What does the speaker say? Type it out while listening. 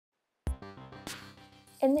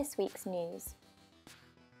In this week's news,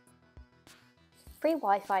 free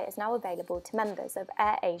Wi-Fi is now available to members of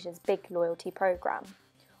AirAsia's Big Loyalty programme.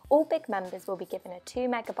 All Big members will be given a 2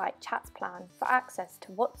 MB chat plan for access to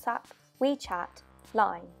WhatsApp, WeChat,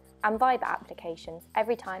 Line and Viber applications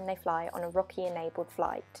every time they fly on a Rocky-enabled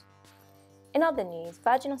flight. In other news,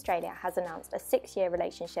 Virgin Australia has announced a 6-year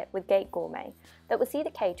relationship with Gourmet that will see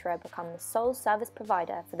the caterer become the sole service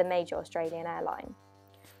provider for the major Australian airline,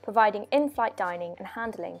 providing in-flight dining and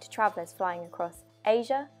handling to travellers flying across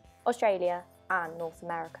Asia, Australia and North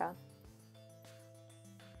America.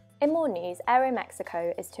 In more news,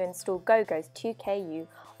 AeroMexico is to install Gogo's 2KU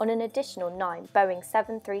on an additional 9 Boeing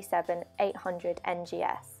 737-800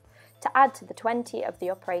 NGs, to add to the 20 of the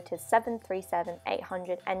operator's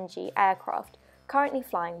 737-800 NG aircraft currently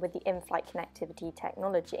flying with the in-flight connectivity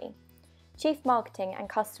technology. Chief Marketing and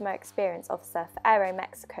Customer Experience Officer for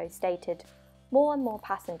AeroMexico stated, "More and more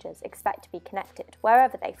passengers expect to be connected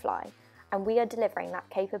wherever they fly, and we are delivering that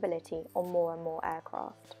capability on more and more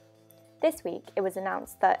aircraft." This week, it was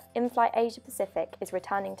announced that Inflight Asia-Pacific is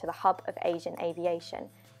returning to the hub of Asian aviation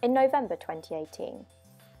in November 2018.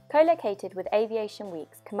 Co-located with Aviation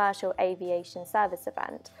Week's Commercial Aviation Service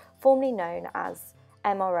event, formerly known as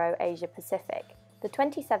MRO Asia-Pacific, the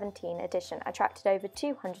 2017 edition attracted over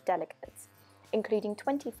 200 delegates, including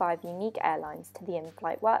 25 unique airlines to the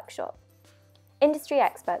in-flight workshop. Industry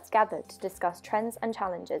experts gathered to discuss trends and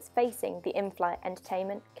challenges facing the in-flight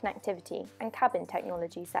entertainment, connectivity and cabin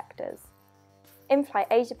technology sectors. Inflight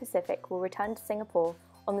Asia-Pacific will return to Singapore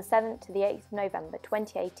on the 7th to the 8th of November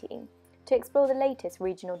 2018 to explore the latest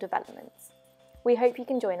regional developments. We hope you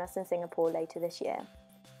can join us in Singapore later this year.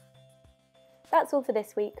 That's all for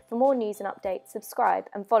this week. For more news and updates, subscribe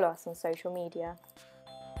and follow us on social media.